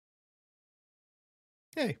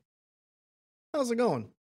Hey, how's it going?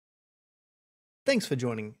 Thanks for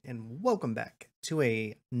joining and welcome back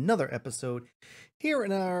to another episode here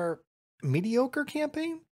in our mediocre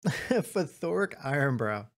campaign for Thorek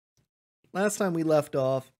Ironbrow. Last time we left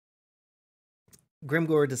off,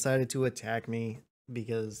 Grimgor decided to attack me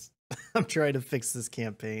because I'm trying to fix this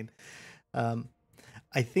campaign. Um,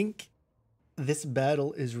 I think this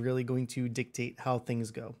battle is really going to dictate how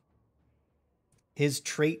things go. His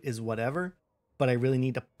trait is whatever, but I really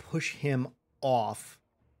need to push him off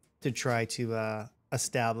to try to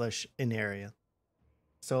establish an area.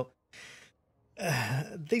 So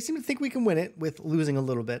they seem to think we can win it with losing a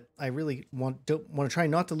little bit. I really want to try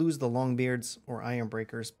not to lose the Longbeards or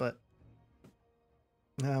Ironbreakers, but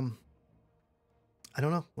I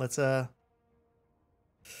don't know. Let's yeah,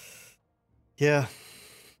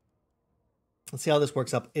 let's see how this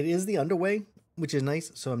works up. It is the underway, which is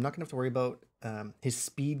nice, so I'm not gonna have to worry about his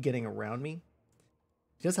speed getting around me.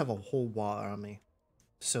 He does have a whole wall on me,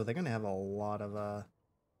 so they're gonna have a lot of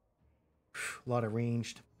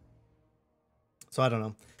ranged. So I don't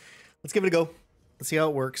know. Let's give it a go. Let's see how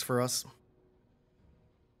it works for us.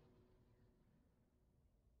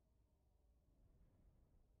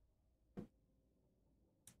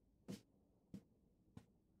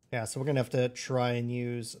 Yeah, so we're gonna have to try and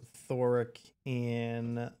use Thorek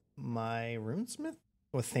in my runesmith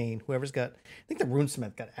or Thane. Whoever's got, I think the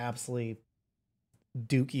runesmith got absolutely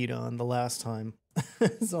dookied on the last time,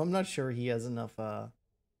 so I'm not sure he has enough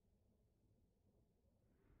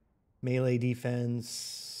melee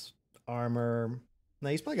defense, armor. No,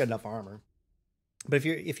 he's probably got enough armor. But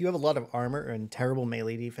if you have a lot of armor and terrible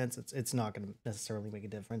melee defense, it's not going to necessarily make a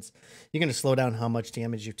difference. You're going to slow down how much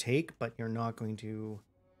damage you take, but you're not going to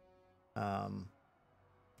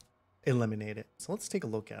eliminate it. So let's take a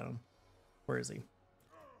look at him. Where is he?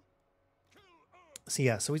 So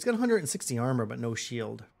yeah, so he's got 160 armor, but no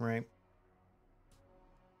shield, right?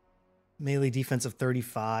 Melee defense of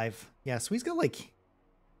 35. Yeah, so he's got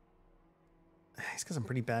some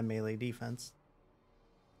pretty bad melee defense.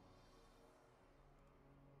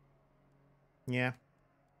 Yeah.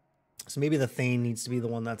 So maybe the Thane needs to be the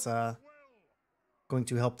one that's going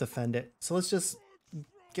to help defend it. So let's just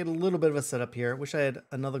get a little bit of a setup here. Wish I had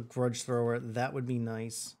another grudge thrower. That would be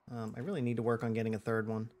nice. I really need to work on getting a third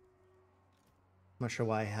one. I'm not sure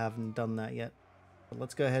why I haven't done that yet. But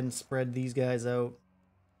let's go ahead and spread these guys out.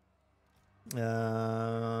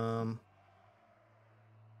 I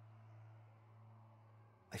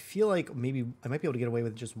feel like maybe I might be able to get away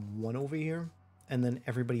with just one over here and then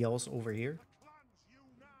everybody else over here.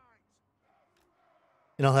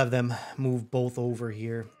 And I'll have them move both over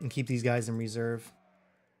here and keep these guys in reserve.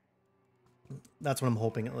 That's what I'm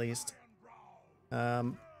hoping, at least.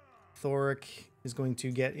 Thorek is going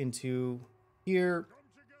to get into here.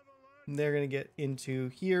 They're going to get into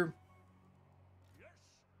here.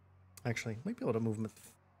 Actually, might be able to move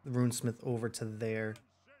the runesmith over to there.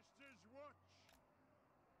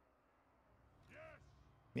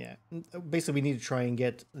 Yeah, basically we need to try and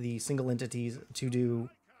get the single entities to do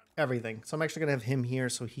everything. So I'm actually going to have him here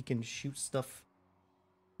so he can shoot stuff.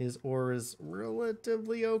 His aura is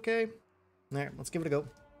relatively okay. All right, let's give it a go.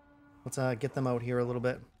 Let's get them out here a little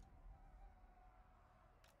bit.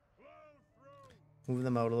 Move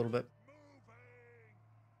them out a little bit.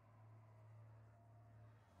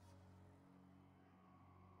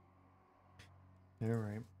 All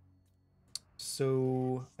right.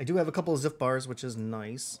 So I do have a couple of zip bars, which is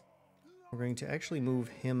nice. We're going to actually move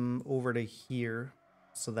him over to here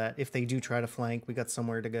so that if they do try to flank, we got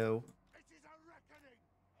somewhere to go.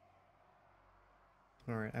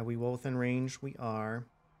 All right, are we well within range? We are.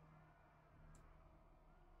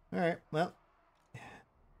 All right, well,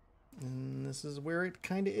 and this is where it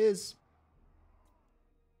kind of is.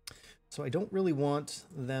 So I don't really want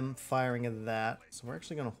them firing at that, so we're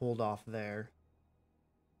actually going to hold off there.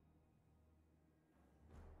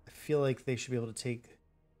 I feel like they should be able to take...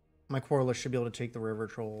 My Quarreler should be able to take the river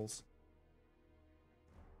trolls.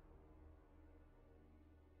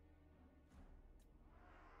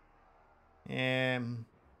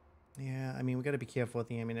 Yeah, I mean, we got to be careful with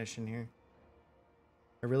the ammunition here.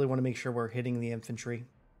 I really want to make sure we're hitting the infantry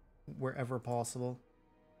wherever possible.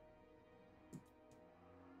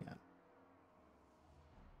 Yeah.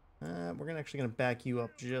 We're actually going to back you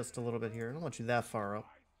up just a little bit here. I don't want you that far up.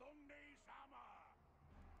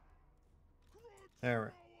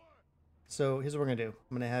 Alright. So here's what we're going to do.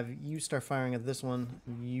 I'm going to have you start firing at this one,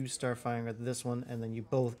 you start firing at this one, and then you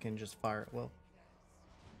both can just fire at will.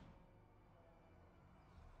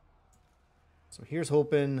 So here's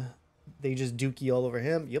hoping they just dookie all over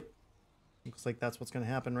him. Yep. Looks like that's what's going to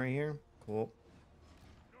happen right here. Cool.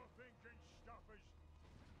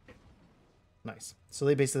 Nice. So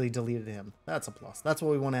they basically deleted him. That's a plus. That's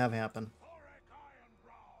what we want to have happen.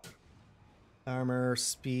 Armor,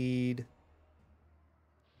 speed.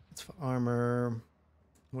 It's for armor.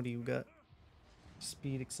 What do you got?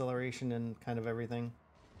 Speed, acceleration, and kind of everything.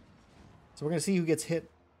 So we're going to see who gets hit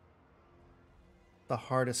the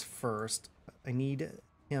hardest first. I need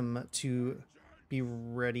him to be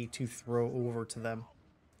ready to throw over to them.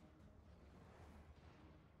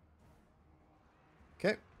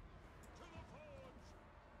 Okay.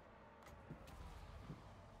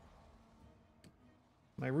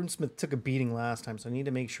 My runesmith took a beating last time, so I need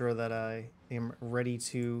to make sure that I am ready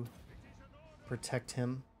to protect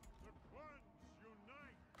him.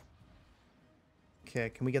 Okay,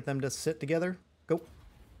 can we get them to sit together? Go.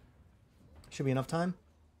 Should be enough time.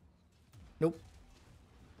 Nope.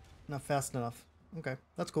 Not fast enough. Okay,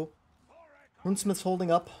 that's cool. Runesmith's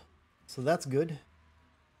holding up, so that's good.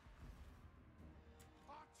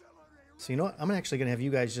 So you know what? I'm actually going to have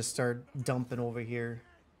you guys just start dumping over here.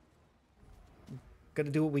 Got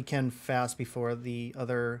to do what we can fast before the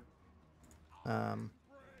other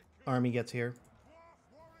army gets here.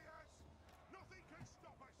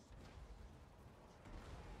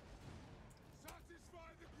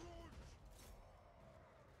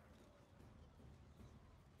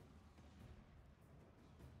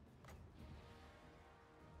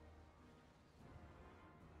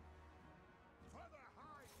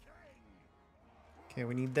 Okay,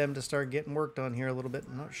 we need them to start getting worked on here a little bit.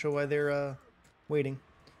 I'm not sure why they're waiting.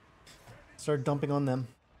 Start dumping on them.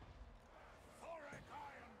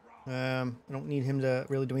 I don't need him to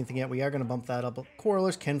really do anything yet. We are going to bump that up.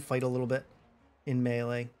 Quarrelers can fight a little bit in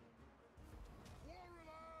melee.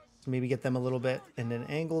 So maybe get them a little bit in an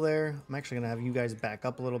angle there. I'm actually going to have you guys back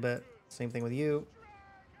up a little bit. Same thing with you.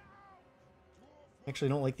 Actually,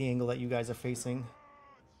 don't like the angle that you guys are facing.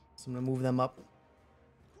 So I'm going to move them up.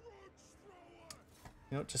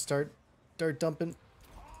 You know, just start dumping.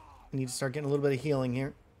 We need to start getting a little bit of healing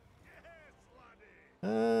here.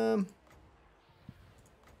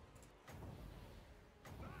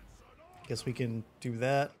 Guess we can do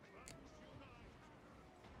that.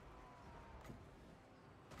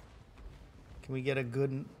 Can we get a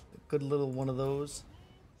good little one of those?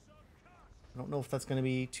 I don't know if that's going to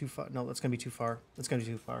be too far. No, that's going to be too far. That's going to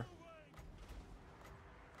be too far.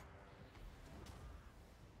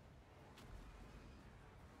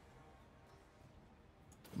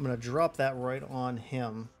 I'm going to drop that right on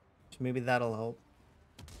him. So maybe that'll help.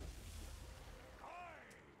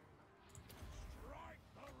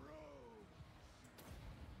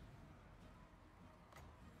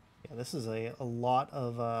 Yeah, this is a lot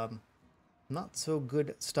of not so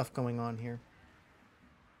good stuff going on here.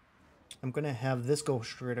 I'm going to have this go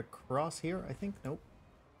straight across here, I think. Nope.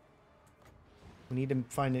 We need to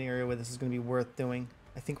find an area where this is going to be worth doing.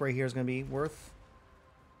 I think right here is going to be worth.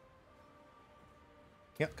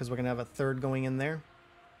 Yep, because we're going to have a third going in there.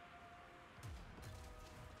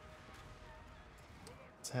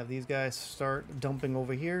 Let's have these guys start dumping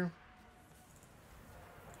over here.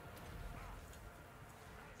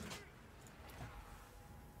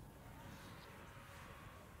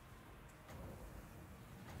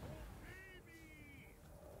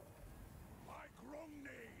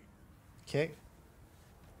 Okay.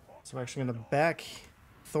 So we're actually going to back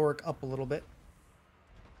Thorek up a little bit.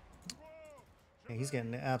 Yeah, he's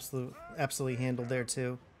getting absolutely handled there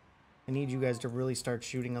too. I need you guys to really start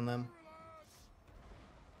shooting on them.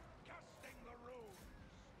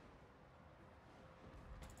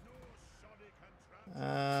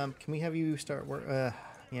 Can we have you start work?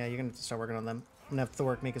 Yeah, you're gonna start working on them. I'm gonna have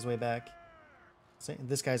Thorek make his way back. So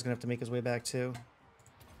this guy's gonna have to make his way back too.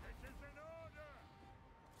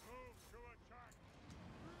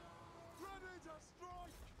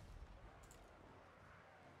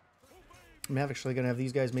 I'm actually gonna have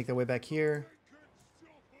these guys make their way back here.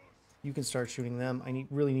 You can start shooting them. I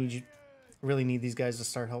really need these guys to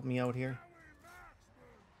start helping me out here.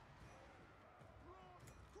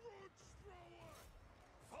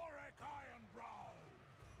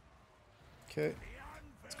 Okay,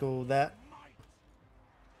 let's go with that.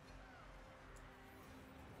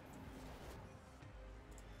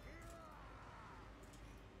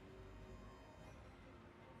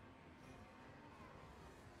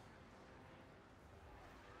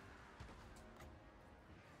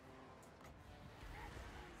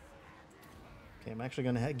 Okay, I'm actually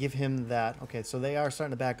going to give him that. Okay, so they are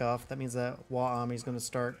starting to back off. That means that Wa Army is going to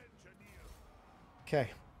start. Okay.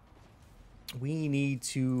 We need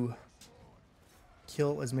to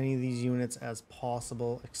kill as many of these units as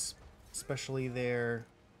possible, especially their...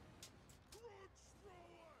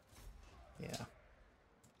 Yeah.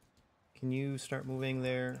 Can you start moving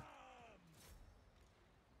there?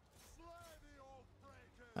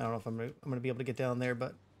 I don't know if I'm gonna be able to get down there,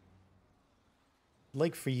 but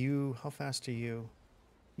like for you, how fast are you?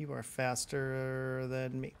 You are faster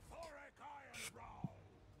than me.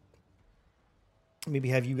 Maybe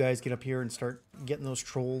have you guys get up here and start getting those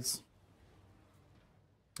trolls.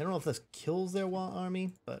 I don't know if this kills their Wa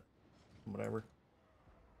army, but whatever.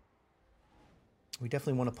 We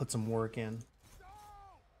definitely want to put some work in.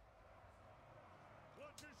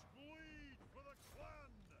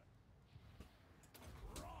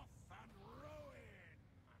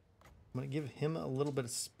 I'm going to give him a little bit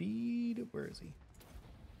of speed. Where is he?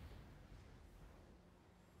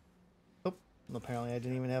 Oh, apparently I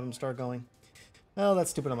didn't even have him start going. Oh, that's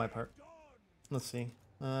stupid on my part. Let's see.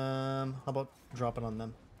 How about dropping on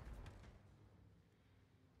them?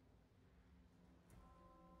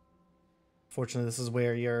 Fortunately, this is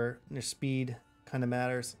where your speed kind of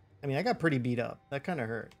matters. I mean, I got pretty beat up. That kind of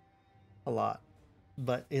hurt a lot.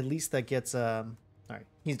 But at least that gets... All right,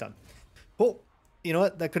 he's done. Cool. You know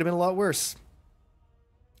what? That could have been a lot worse.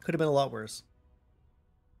 Could have been a lot worse.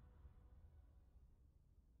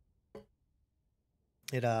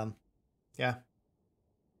 It, yeah. He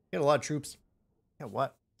had a lot of troops. Yeah,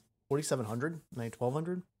 what? 4,700?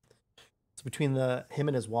 1,200? It's between him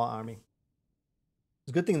and his Wa army.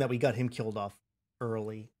 It's a good thing that we got him killed off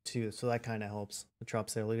early, too. So that kind of helps. It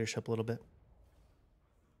drops their leadership a little bit.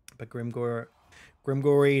 But Grimgor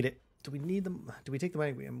ate it. Do we need them? Do we take the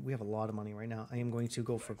money? We have a lot of money right now. I am going to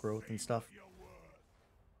go for growth and stuff.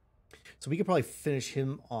 So we could probably finish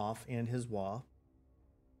him off and his Wa.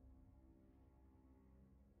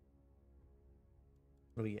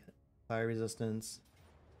 What do we get? Fire resistance.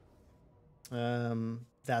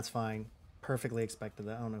 That's fine. Perfectly expected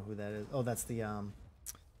that. I don't know who that is. Oh, that's the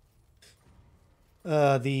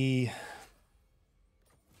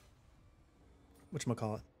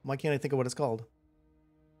whatchamacallit? Why can't I think of what it's called?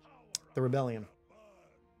 The Rebellion.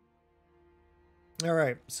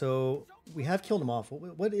 Alright, so we have killed him off.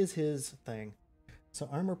 What is his thing? So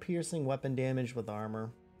armor piercing, weapon damage with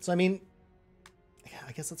armor. So I mean, yeah,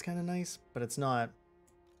 I guess that's kind of nice, but it's not.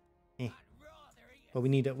 But we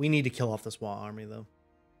need to kill off this Wa army though.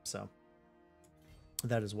 So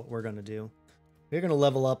that is what we're gonna do. We're gonna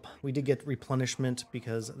level up. We did get replenishment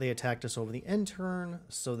because they attacked us over the end turn,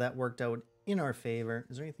 so that worked out in our favor.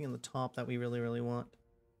 Is there anything on the top that we really want?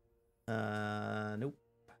 Nope.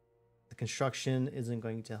 The construction isn't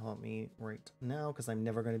going to help me right now because I'm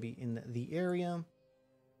never going to be in the area.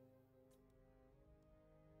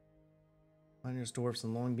 Miners, dwarfs,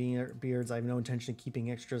 and long beards. I have no intention of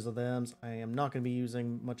keeping extras of them. I am not going to be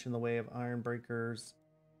using much in the way of iron breakers.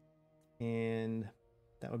 And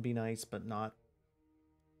that would be nice, but not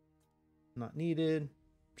needed.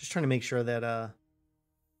 Just trying to make sure that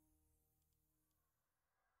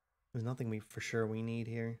there's nothing we for sure we need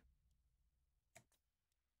here.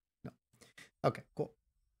 No. Okay, cool.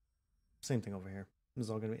 Same thing over here. This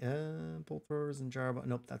is all gonna be bolt throwers and jar.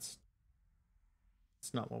 Nope, that's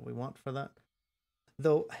not what we want for that.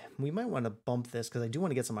 Though we might want to bump this because I do want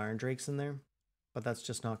to get some iron drakes in there, but that's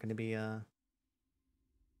just not going to be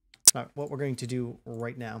not what we're going to do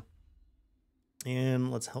right now. And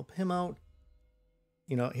let's help him out.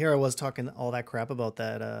 You know, here I was talking all that crap about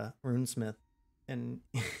that runesmith, and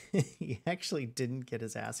he actually didn't get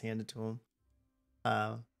his ass handed to him.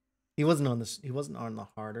 He wasn't on the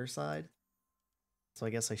harder side, so I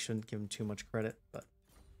guess I shouldn't give him too much credit. But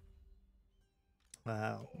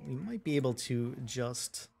we might be able to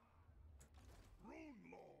just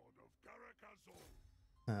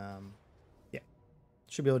yeah,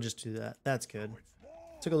 should be able to just do that. That's good.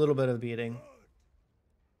 Took a little bit of a beating.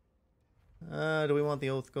 Do we want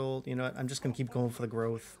the oath gold? You know what? I'm just gonna keep going for the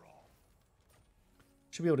growth.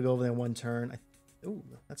 Should be able to go over there in one turn. Oh,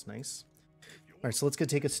 that's nice. All right, so let's go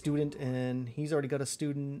take a student, and he's already got a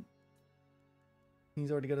student.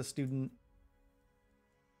 He's already got a student.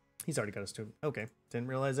 He's already got a student. Okay, didn't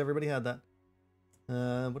realize everybody had that.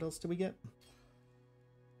 What else did we get?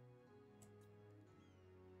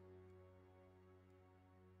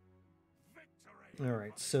 All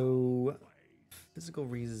right, so physical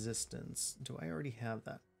resistance. Do I already have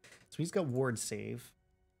that? So he's got ward save.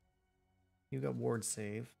 You got ward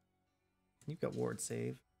save. You've got ward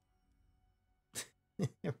save.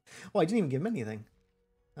 Oh, I didn't even give him anything.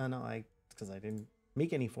 No, because I didn't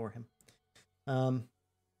make any for him.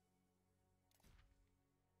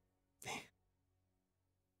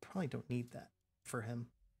 Probably don't need that for him.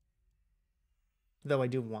 Though I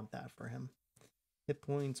do want that for him. Hit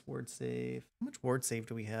points, ward save. How much ward save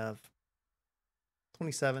do we have?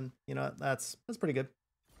 27. You know, that's pretty good.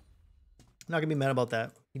 Not gonna be mad about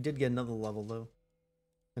that. He did get another level though.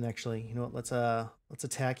 And actually, you know what? Let's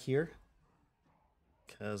attack here.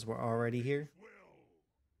 because we're already here.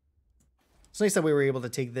 It's nice that we were able to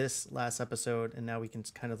take this last episode, and now we can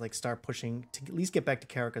kind of like start pushing to at least get back to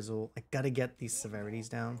Karak Azul. I gotta get these severities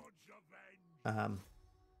down.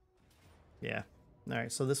 Yeah. All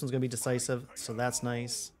right, so this one's gonna be decisive, so that's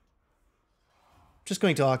nice. Just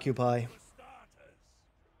going to occupy.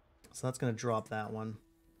 So that's gonna drop that one.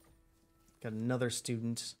 Got another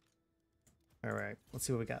student. All right, let's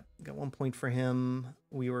see what we got. Got 1 point for him.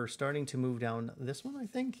 We were starting to move down this one, I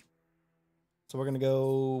think. So we're gonna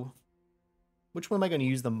go. Which one am I going to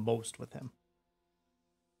use the most with him?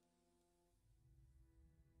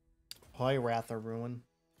 Rather Ruin.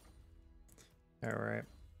 Alright.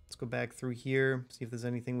 Let's go back through here. See if there's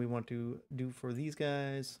anything we want to do for these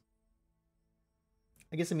guys.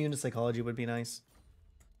 I guess immune to psychology would be nice.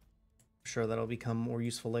 I'm sure that'll become more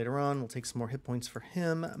useful later on. We'll take some more hit points for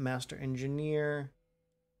him. Master Engineer.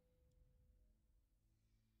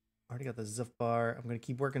 Already got the Zif bar. I'm going to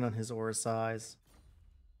keep working on his aura size.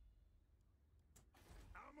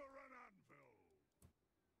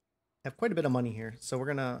 Have quite a bit of money here, so we're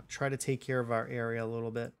gonna try to take care of our area a little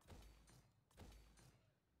bit.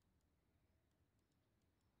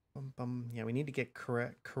 Yeah, we need to get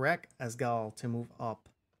Karak Azgal to move up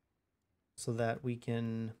so that we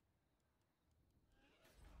can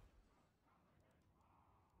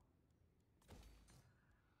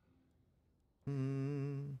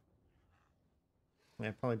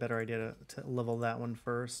yeah, probably a better idea to level that one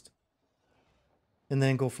first. And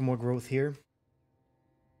then go for more growth here.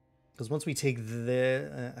 Because once we take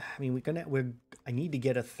the, I mean, I need to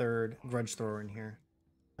get a third grudge thrower in here.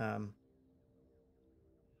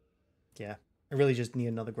 Yeah, I really just need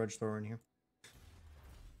another grudge thrower in here.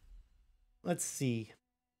 Let's see.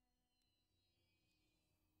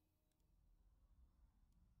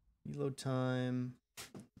 Reload time.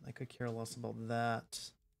 I could care less about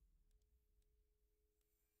that.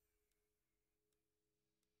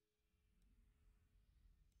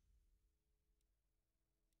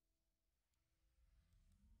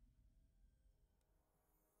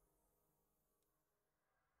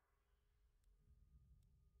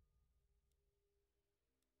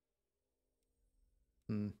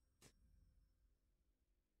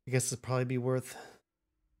 I guess it'd probably be worth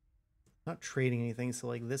not trading anything, so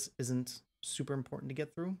like this isn't super important to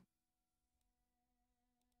get through.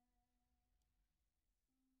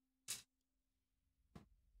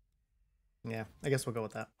 Yeah, I guess we'll go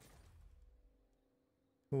with that.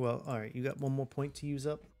 Well, all right, you got one more point to use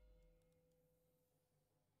up.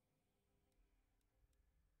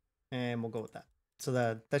 And we'll go with that. So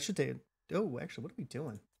that should take... Oh, actually, what are we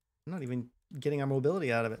doing? I'm not even getting our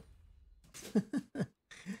mobility out of it.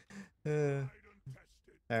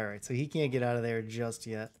 All right, so he can't get out of there just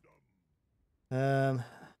yet. Yeah,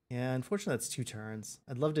 unfortunately, that's 2 turns.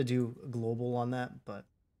 I'd love to do a global on that, but...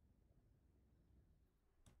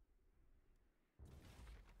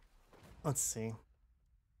 Let's see.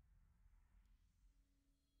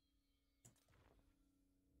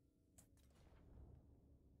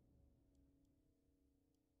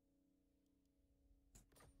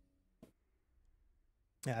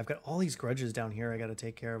 Yeah, I've got all these grudges down here I got to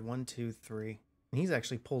take care of. 1, 2, 3. And he's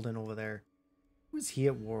actually pulled in over there. Who's he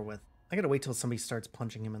at war with? I got to wait till somebody starts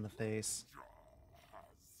punching him in the face.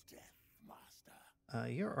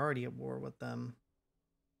 You're already at war with them.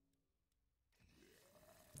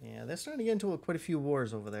 Yeah, they're starting to get into quite a few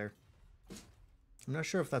wars over there. I'm not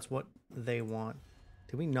sure if that's what they want.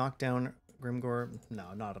 Did we knock down Grimgor?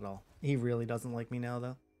 No, not at all. He really doesn't like me now, though.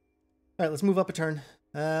 All right, let's move up a turn.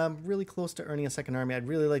 Really close to earning a second army. I'd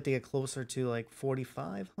really like to get closer to like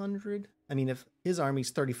 4,500. I mean, if his army's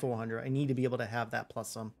 3,400, I need to be able to have that plus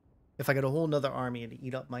some. If I got a whole nother army, it'd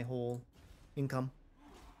eat up my whole income.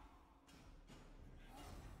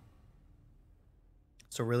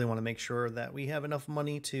 So really want to make sure that we have enough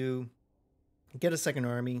money to get a second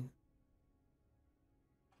army.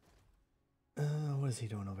 What is he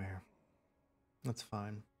doing over here? That's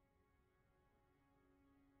fine.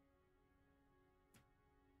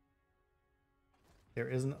 There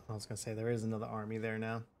isn't... I was going to say, there is another army there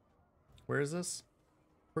now. Where is this?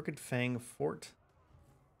 Crooked Fang Fort.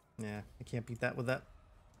 Yeah, I can't beat that with that.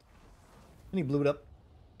 And he blew it up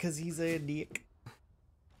because he's a dick.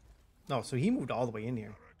 Oh, so he moved all the way in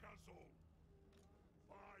here.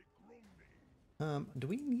 Do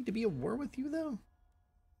we need to be at war with you, though?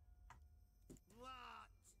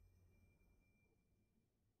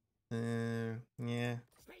 Yeah.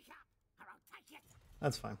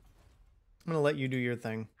 That's fine. I'm gonna let you do your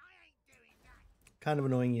thing. Kind of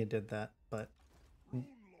annoying you did that, but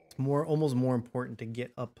it's almost more important to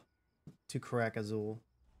get up to Karak Azul.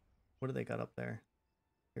 What do they got up there?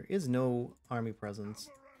 There is no army presence.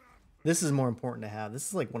 This is more important to have. This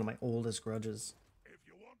is like one of my oldest grudges.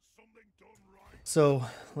 So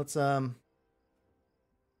let's okay,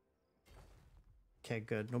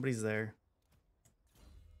 good. Nobody's there.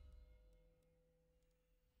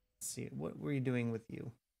 Let's see. What were you doing with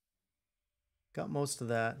you? Got most of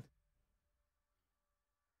that.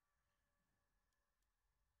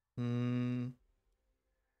 I mean,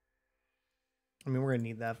 we're gonna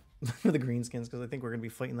need that for the greenskins because I think we're gonna be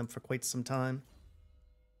fighting them for quite some time.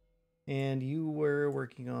 And you were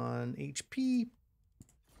working on HP.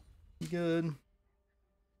 Good.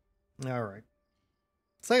 All right.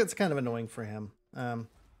 So it's kind of annoying for him. Guess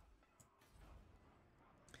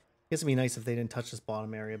it'd be nice if they didn't touch this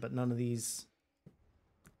bottom area, but none of these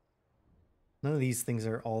things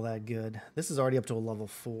are all that good. This is already up to a level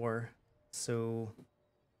 4, so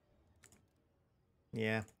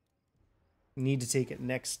yeah. Need to take it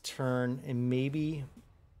next turn and maybe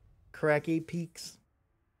crack 8 peaks.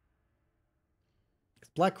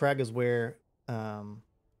 Black Crag is where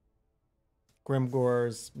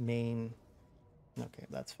Grimgor's main... Okay,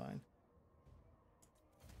 that's fine.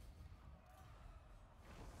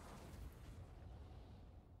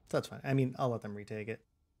 That's fine. I mean, I'll let them retake it.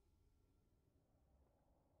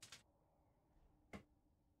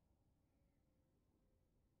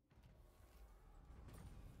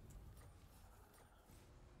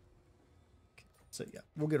 Okay, so yeah,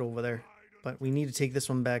 we'll get over there. But we need to take this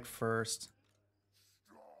one back first.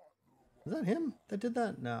 Is that him that did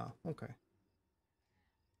that? No. Okay.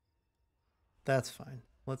 That's fine.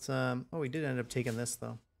 Let's oh, we did end up taking this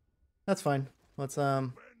though. That's fine. Let's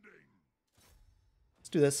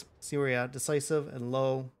do this. See where we're at. Decisive and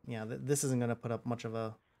low. Yeah, this isn't gonna put up much of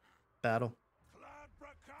a battle.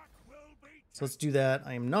 So let's do that.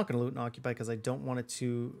 I am not gonna loot and occupy because I don't want it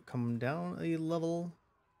to come down a level.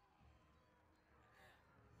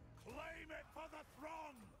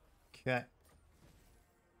 Okay.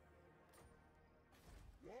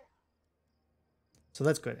 So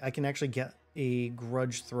that's good. I can actually get a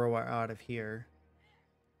grudge thrower out of here.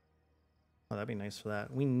 Oh, that'd be nice for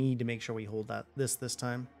that. We need to make sure we hold that this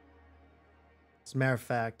time. As a matter of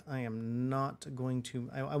fact, I am not going to...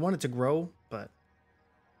 I want it to grow, but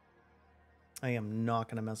I am not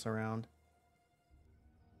going to mess around.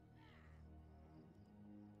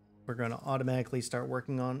 We're going to automatically start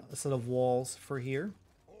working on a set of walls for here.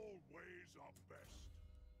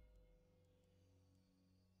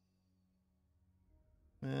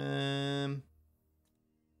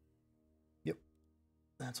 Yep.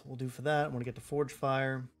 That's what we'll do for that. I want to get to Forge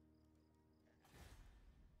Fire.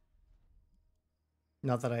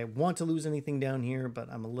 Not that I want to lose anything down here, but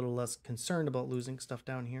I'm a little less concerned about losing stuff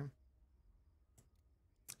down here.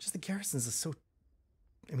 Just the garrisons is so...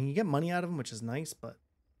 I mean, you get money out of them, which is nice, but...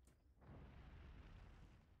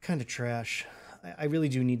 kind of trash. I really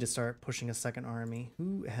do need to start pushing a second army.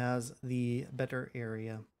 Who has the better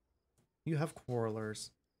area? You have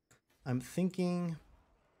Quarrelers. I'm thinking...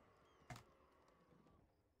 I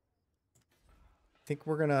think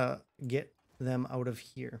we're going to get them out of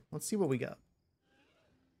here. Let's see what we got.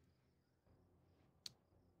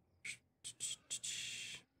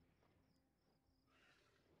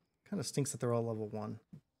 Kind of stinks that they're all level 1.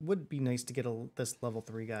 Would be nice to get this level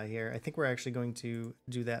 3 guy here. I think we're actually going to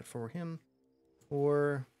do that for him.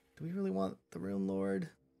 Or do we really want the Rune Lord?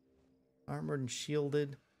 Armored and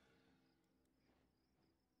shielded.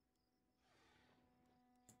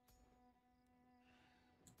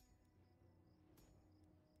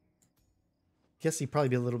 Guess he'd probably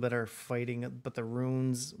be a little better fighting, but the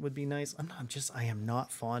runes would be nice. I am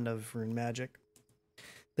not fond of rune magic.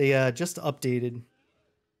 They just updated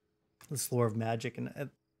this lore of magic, and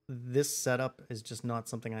this setup is just not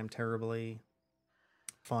something I'm terribly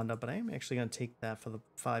fond of, but I am actually going to take that for the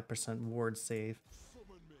 5% ward save.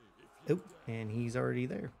 Oh, and he's already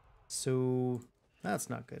there. So that's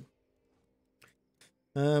not good.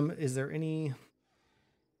 Is there any...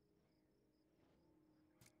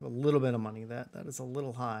 a little bit of money. That is a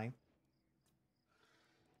little high.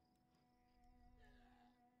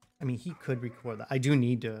 I mean, he could record that. I do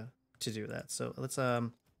need to do that. So let's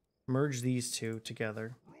merge these two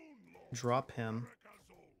together. Drop him.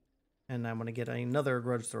 And I want to get another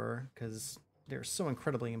grudge thrower because they're so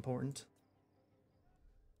incredibly important.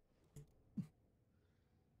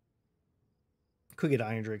 Could get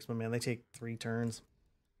Iron Drakes, but man, they take 3 turns.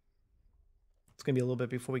 It's going to be a little bit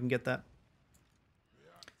before we can get that.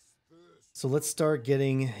 So let's start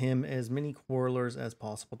getting him as many Quarrelers as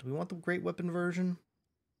possible. Do we want the Great Weapon version?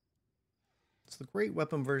 So the Great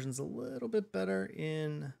Weapon version's a little bit better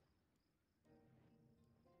in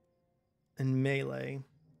melee.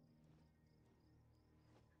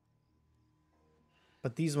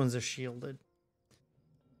 But these ones are shielded.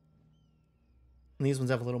 And these ones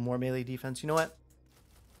have a little more melee defense. You know what?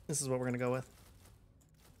 This is what we're going to go with.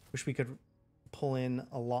 Wish we could pull in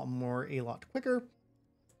a lot more, a lot quicker.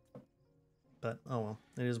 But, oh well.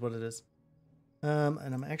 It is what it is. And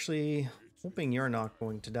I'm actually hoping you're not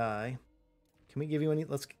going to die. Can we give you any...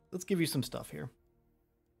 Let's give you some stuff here.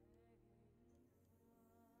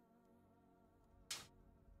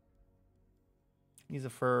 These are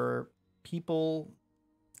for people.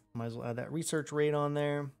 Might as well add that research rate on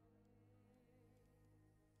there.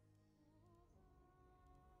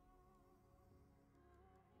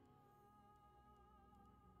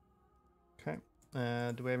 Okay.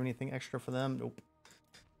 Do we have anything extra for them? Nope.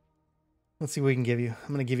 Let's see what we can give you. I'm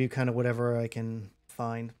going to give you kind of whatever I can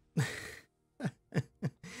find.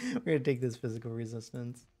 We're going to take this physical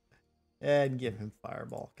resistance and give him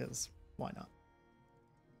fireball, because why not?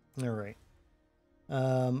 All right.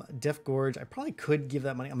 Death Gorge. I probably could give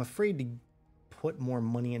that money. I'm afraid to put more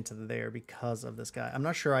money into there because of this guy. I'm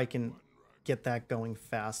not sure I can get that going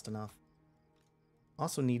fast enough.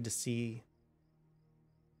 Also need to see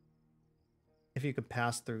if you could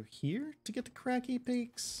pass through here to get to Cracky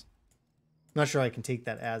Peaks. Not sure I can take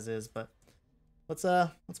that as is, but let's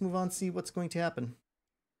move on and see what's going to happen.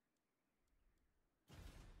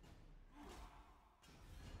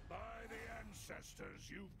 By the ancestors,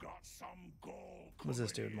 you've got some gold. What's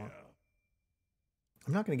this dude want?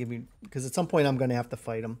 I'm not going to give you, because at some point I'm going to have to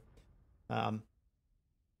fight him. And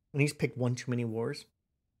he's picked one too many wars.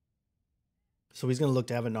 So he's going to look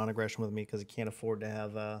to have a non-aggression with me because he can't afford to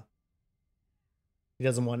have... he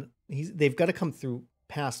doesn't want... They've got to come through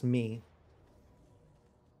past me.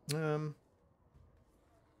 I'm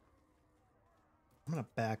going to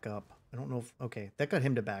back up. I don't know if... Okay, that got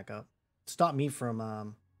him to back up. Stop me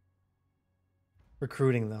from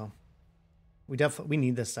recruiting, though. We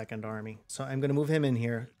need this second army. So I'm going to move him in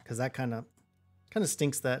here because that kind of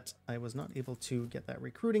stinks that I was not able to get that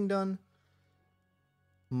recruiting done.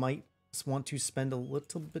 Might want to spend a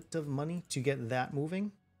little bit of money to get that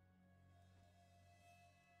moving.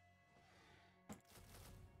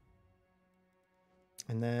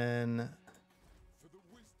 And then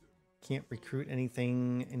can't recruit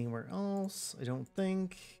anything anywhere else, I don't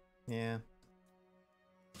think. Yeah.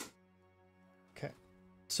 Okay.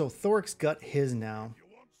 So Thorek's got his now.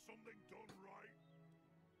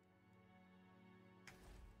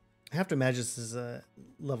 I have to imagine this is a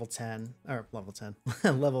level 10, or level 10,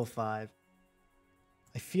 level 5.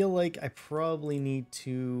 I feel like I probably need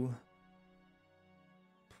to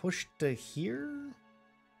push to here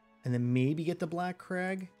and then maybe get the Black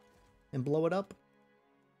Crag and blow it up.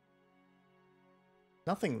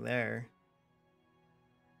 Nothing there.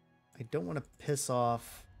 I don't want to piss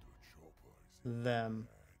off them.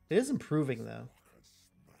 It is improving though.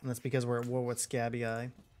 And that's because we're at war with Scabby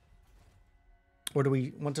Eye. Or do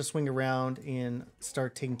we want to swing around and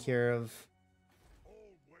start taking care of...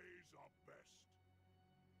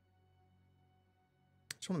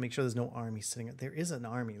 I just want to make sure there's no army sitting there. There is an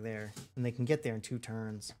army there, and they can get there in 2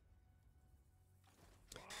 turns.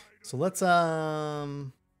 So let's I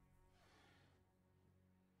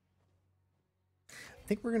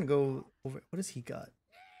think we're gonna go over. What has he got?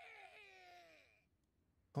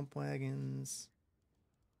 Pump wagons.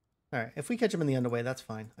 All right, if we catch him in the underway, that's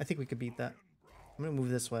fine. I think we could beat that. I'm gonna move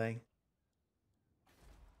this way.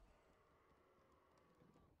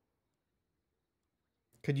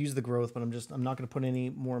 Could use the growth, but I'm not gonna put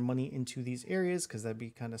any more money into these areas because that'd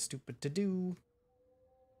be kind of stupid to do.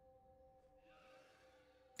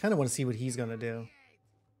 Kind of want to see what he's gonna do.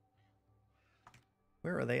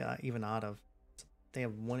 Where are they even out of? They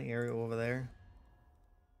have one area over there.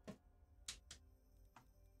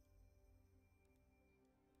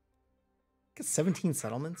 Got 17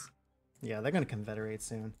 settlements. Yeah, they're gonna confederate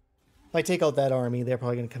soon. If I take out that army, they're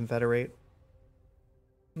probably gonna confederate.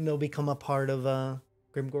 And they'll become a part of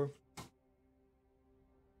Grimgor.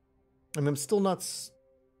 I mean, I'm still not...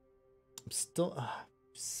 I'm still...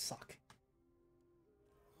 suck.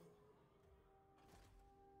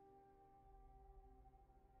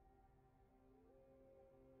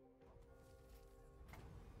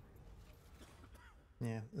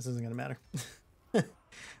 Yeah, this isn't gonna matter.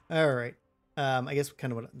 All right. I guess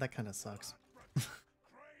kind of what that kind of sucks.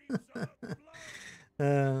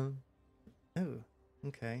 Oh,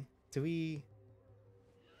 okay. Do we?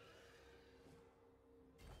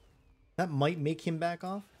 That might make him back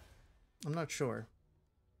off. I'm not sure.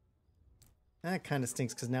 That kind of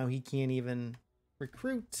stinks because now he can't even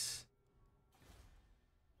recruit.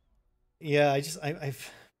 Yeah,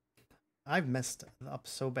 I've messed up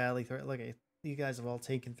so badly. Look, you guys have all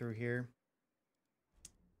taken through here.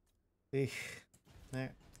 Eesh.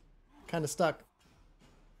 There. Kind of stuck.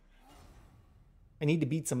 I need to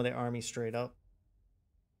beat some of their army straight up.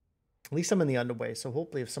 At least I'm in the underway, so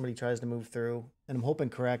hopefully if somebody tries to move through, and I'm hoping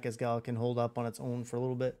Caracas Gal can hold up on its own for a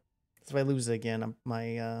little bit. Because if I lose it again,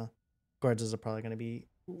 my guards are probably going to be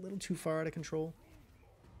a little too far out of control.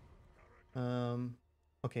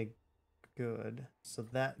 Okay, good. So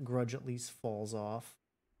that grudge at least falls off.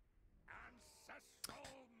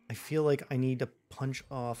 I feel like I need to punch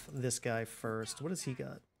off this guy first. What does he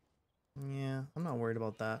got? Yeah, I'm not worried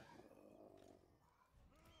about that.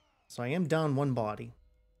 So I am down one body.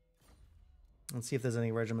 Let's see if there's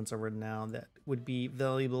any regiments over now that would be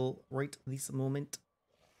valuable right this moment.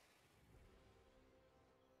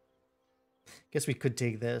 Guess we could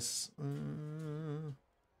take this.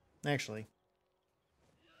 Actually,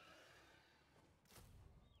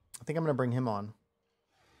 I think I'm going to bring him on.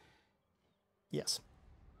 Yes.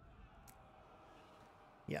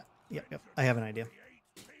 Yep. I have an idea.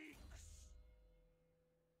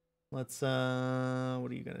 Let's, what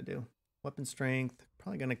are you going to do? Weapon strength.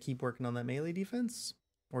 Probably going to keep working on that melee defense.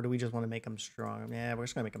 Or do we just want to make them strong? Yeah, we're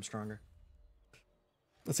just going to make them stronger.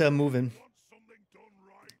 Let's have him moving.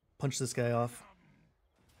 Punch this guy off.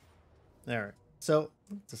 Alright. So,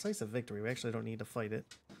 decisive victory. We actually don't need to fight it.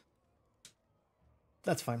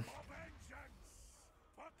 That's fine.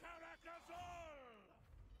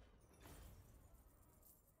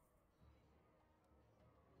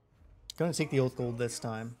 Gonna take the Oath Gold this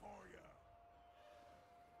time.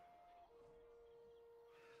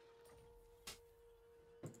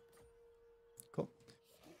 Cool.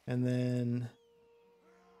 And then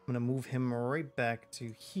I'm gonna move him right back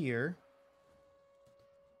to here.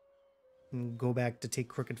 And go back to take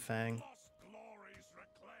Crooked Fang.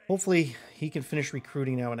 Hopefully he can finish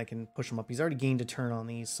recruiting now and I can push him up. He's already gained a turn on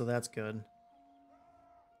these, so that's good.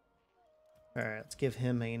 Alright, let's give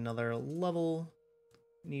him another level.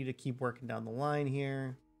 Need to keep working down the line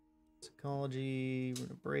here. Psychology,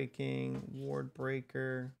 Rune of Breaking, Ward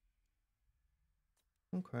Breaker.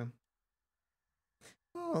 Okay.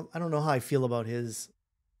 Well, I don't know how I feel about his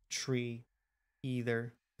tree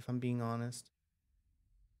either, if I'm being honest.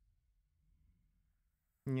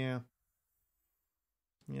 Yeah.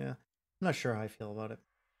 I'm not sure how I feel about it.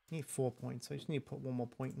 I need 4 points, so I just need to put one more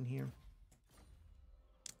point in here.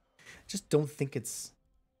 Just don't think it's...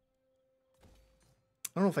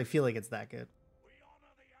 I don't know if I feel like it's that good.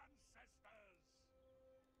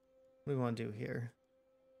 What do we want to do here?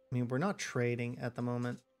 I mean, we're not trading at the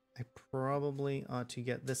moment. I probably ought to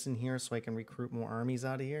get this in here so I can recruit more armies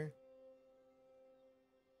out of here.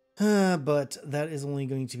 But that is only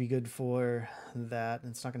going to be good for that.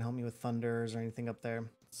 It's not going to help me with thunders or anything up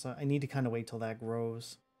there. So I need to kind of wait till that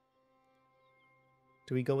grows.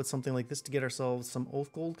 Do we go with something like this to get ourselves some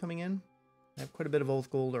Oath Gold coming in? I have quite a bit of Oath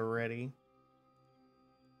Gold already.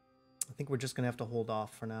 I think we're just going to have to hold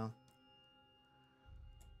off for now.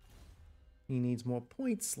 He needs more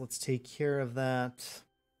points. Let's take care of that.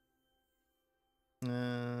 Yeah,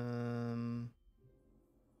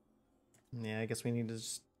 I guess we need to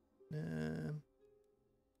just...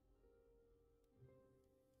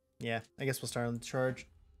 yeah, I guess we'll start on the charge.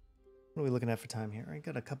 What are we looking at for time here? I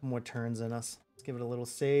got a couple more turns in us. Let's give it a little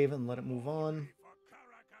save and let it move on.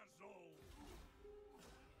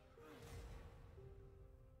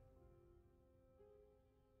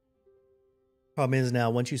 Problem is now,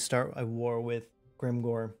 once you start a war with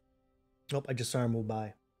Grimgor... Oh, I just saw him move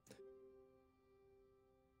by.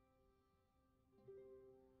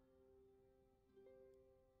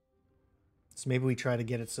 So maybe we try to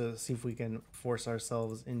get it to see if we can force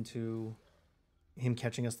ourselves into him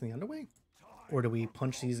catching us in the underway? Or do we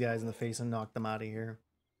punch these guys in the face and knock them out of here?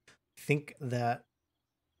 I think that...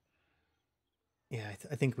 yeah,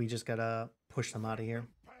 I think we just gotta push them out of here.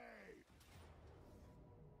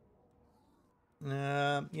 You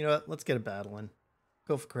know what? Let's get a battle in.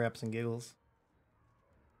 Go for craps and giggles.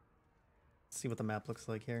 Let's see what the map looks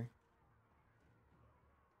like here.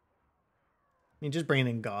 I mean, just bringing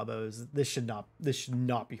in gobos. This should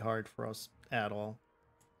not be hard for us at all.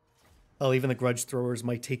 Oh, even the grudge throwers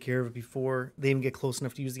might take care of it before they even get close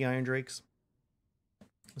enough to use the Iron Drakes.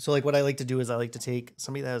 So, like, what I like to do is I like to take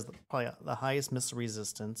somebody that has probably the highest missile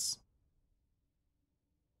resistance.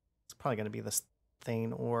 It's probably going to be this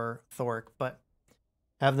Thane or Thorek, but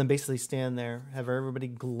have them basically stand there, have everybody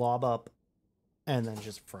glob up, and then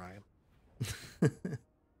just fry them.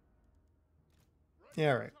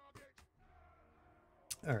 Yeah, all right.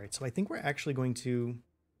 All right, so I think we're actually going to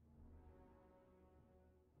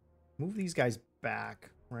move these guys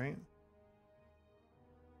back, right?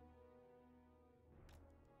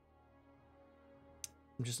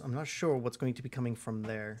 I'm not sure what's going to be coming from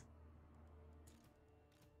there.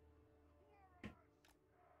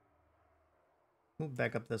 Move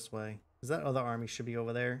back up this way. Because that other army should be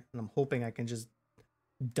over there. And I'm hoping I can just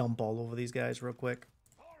dump all over these guys real quick.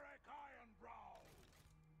 Thorek Ironbrow.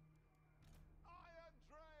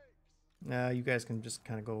 Iron Drakes. You guys can just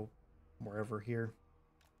kind of go wherever here.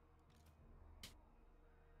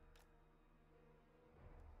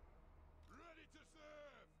 Ready to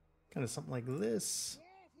serve. Kind of something like this.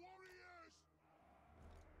 Dwarf warriors.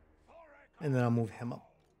 Thorek And then I'll move him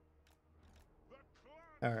up. the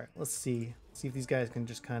clan. Alright, let's see. See if these guys can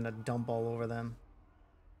just kind of dump all over them.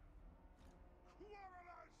 Warriors.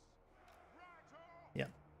 Rattle. Yeah.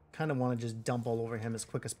 Kind of want to just dump all over him as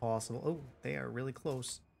quick as possible. Oh, they are really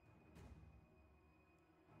close.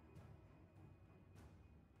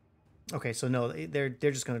 Okay, so no, they're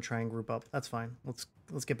just going to try and group up. That's fine. Let's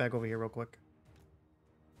get back over here real quick.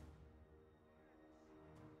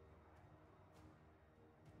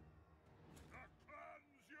 The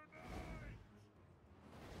clans unite.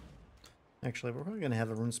 Actually, we're probably going to have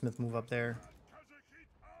a runesmith move up there.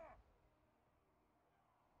 Kazakita.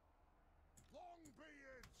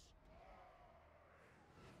 Longbeards.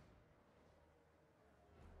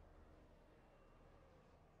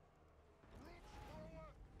 Roots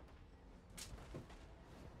forward.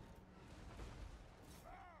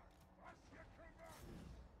 As you command.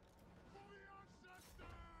 For the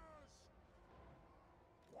ancestors.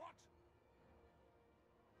 What?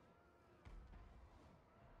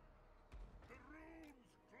 The runes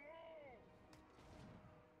glow.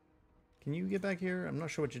 Can you get back here? I'm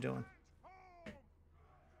not sure what you're doing.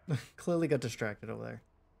 Home. Clearly got distracted over there.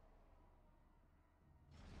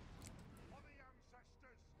 For the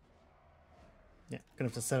ancestors. Yeah, gonna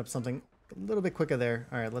have to set up something a little bit quicker there.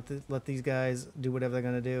 All right, let these guys do whatever they're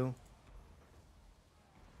gonna do.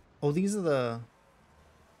 Oh, these are the.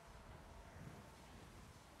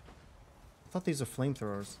 I thought these are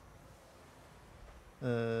flamethrowers.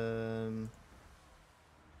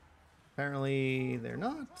 Apparently they're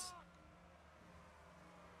not.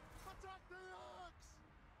 Attack the ox.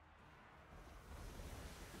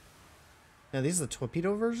 Yeah, these are the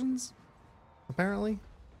torpedo versions. Apparently. I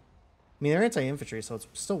mean, they're anti-infantry, so it's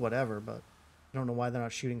still whatever. But I don't know why they're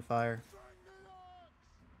not shooting fire. Bring the ox.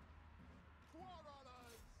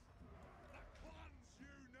 Warriors. The clans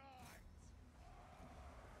unite.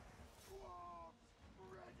 Dwarves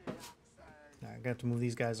ready axes. All right, I'm gonna have to move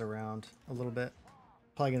these guys around a little bit.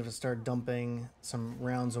 Probably gonna have to start dumping some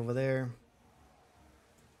rounds over there.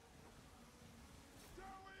 Shall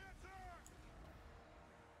we attack?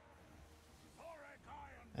 Thorek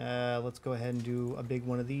Iron Let's go ahead and do a big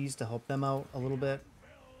one of these to help them out a little bit.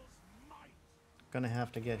 Bill's might. Gonna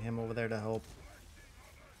have to get him over there to help.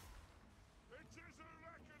 It is a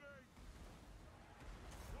reckoning.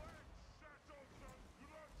 When settles and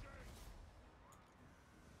grudging.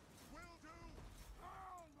 Will do.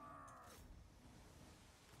 Almer.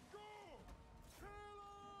 Go.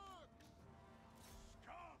 Kill.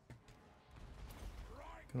 Scuff.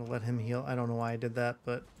 Strike. Gonna let him heal. I don't know why I did that,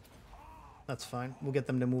 but that's fine. We'll get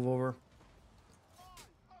them to move over.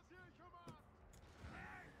 As you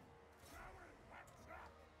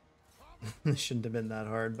command. This shouldn't have been that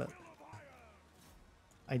hard, but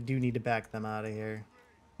I do need to back them out of here.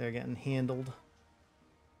 They're getting handled.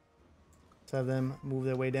 Let's have them move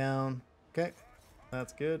their way down. Okay,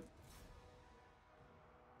 that's good.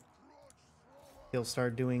 He'll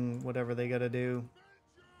start doing whatever they gotta do.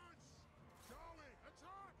 Vengeance. Shall we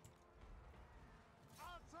attack?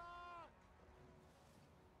 Attack.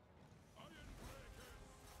 Ironbreakers.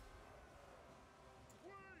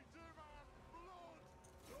 We demand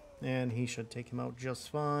blood. And he should take him out just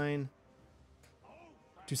fine.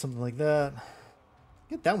 Do something like that.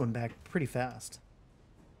 Get that one back pretty fast.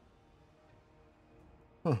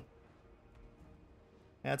 Huh.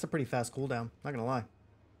 Yeah, that's a pretty fast cooldown, not gonna lie.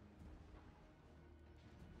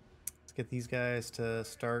 Let's get these guys to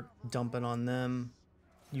start dumping on them.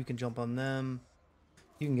 You can jump on them.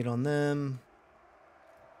 You can get on them.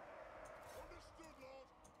 Understood, Lord.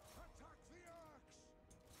 Attack the axe.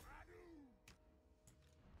 Anu.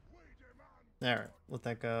 We demand. Alright, let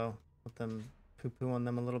that go. Let them poo-poo on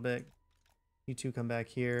them a little bit. You two come back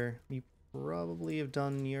here. You probably have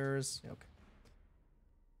done yours. Okay.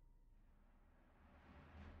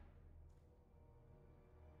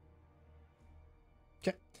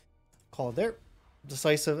 Okay. Call it there.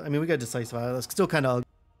 Decisive. I mean, we got decisive out of this. Still kind of.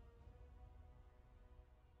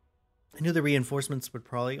 I knew the reinforcements would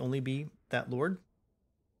probably only be that Lord.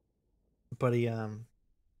 But he, I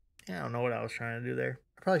don't know what I was trying to do there.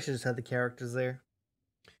 I probably should have just had the characters there,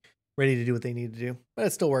 ready to do what they need to do. But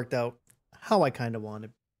it still worked out how I kind of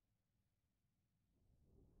wanted.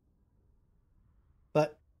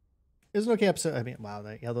 But It was an okay episode. I mean, wow,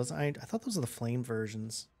 yeah, those I thought those are the flame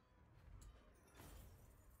versions.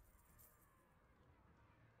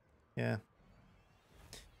 Yeah.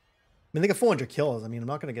 I mean, they got 400 kills. I mean, I'm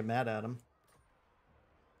not gonna get mad at them.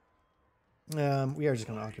 We are just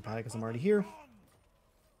gonna occupy because I'm already here.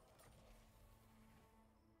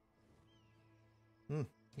 I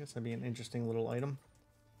guess that'd be an interesting little item.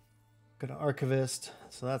 Got an archivist,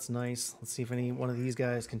 so that's nice. Let's see if any one of these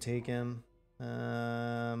guys can take him.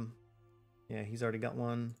 Yeah, he's already got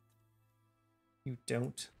one. You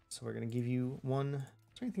don't, so we're gonna give you one.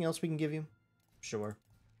 Is there anything else we can give you? Sure.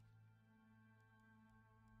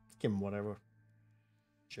 Give him whatever.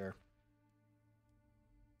 Sure.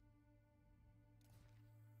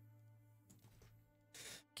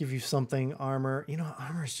 Give you something, armor. You know,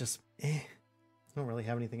 armor is just eh. I don't really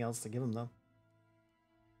have anything else to give him though.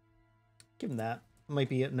 Give him that. Might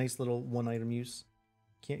be a nice little one item use.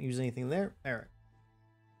 Can't use anything there. All right.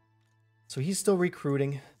 So he's still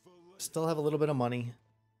recruiting. Still have a little bit of money.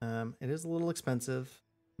 It is a little expensive.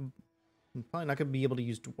 I'm probably not going to be able to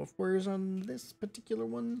use dwarf warriors on this particular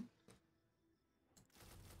one.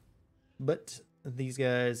 But these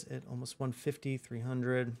guys at almost 150,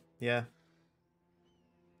 300. Yeah.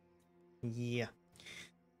 Yeah.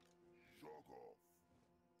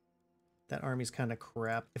 That army's kind of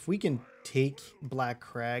crap. If we can take Black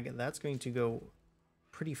Crag, that's going to go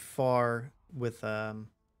pretty far with yeah,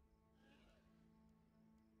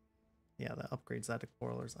 that upgrades that to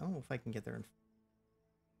Quarrelers. I don't know if I can get there in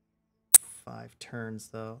 5 turns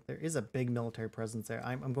though. There is a big military presence there.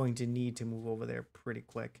 I'm going to need to move over there pretty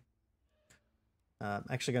quick. I'm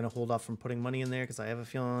actually going to hold off from putting money in there because I have a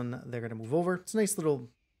feeling they're going to move over. It's a nice little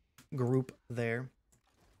group there.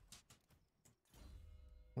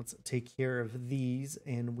 Let's take care of these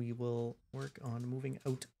and we will work on moving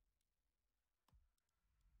out.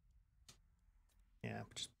 Yeah,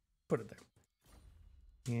 just put it there.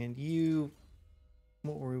 And you,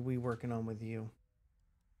 what were we working on with you?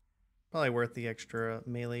 Probably worth the extra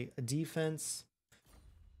melee defense.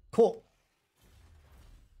 Cool.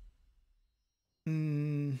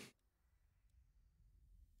 Yeah,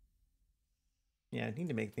 I need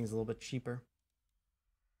to make things a little bit cheaper.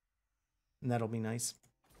 And that'll be nice.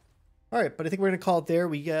 All right, but I think we're going to call it there.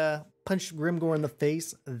 We punched Grimgor in the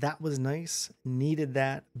face. That was nice. Needed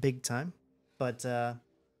that big time. But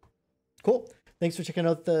cool. Thanks for checking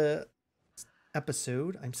out the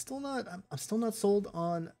episode. I'm still not sold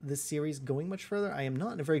on this series going much further. I am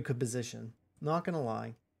not in a very good position. Not going to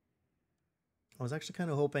lie. I was actually kind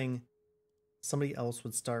of hoping somebody else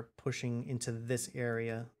would start pushing into this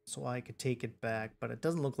area so I could take it back, but it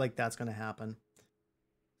doesn't look like that's going to happen.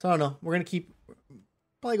 So I don't know. We're going to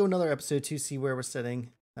probably go another episode to see where we're sitting.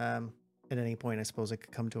 At any point, I suppose it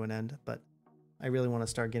could come to an end, but I really want to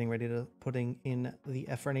start getting ready to putting in the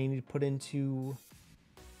effort I need to put into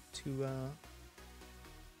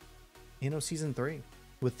Season 3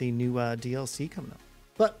 with the new DLC coming up.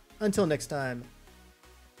 But until next time,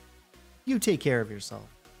 you take care of yourself.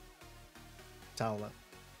 Towel up.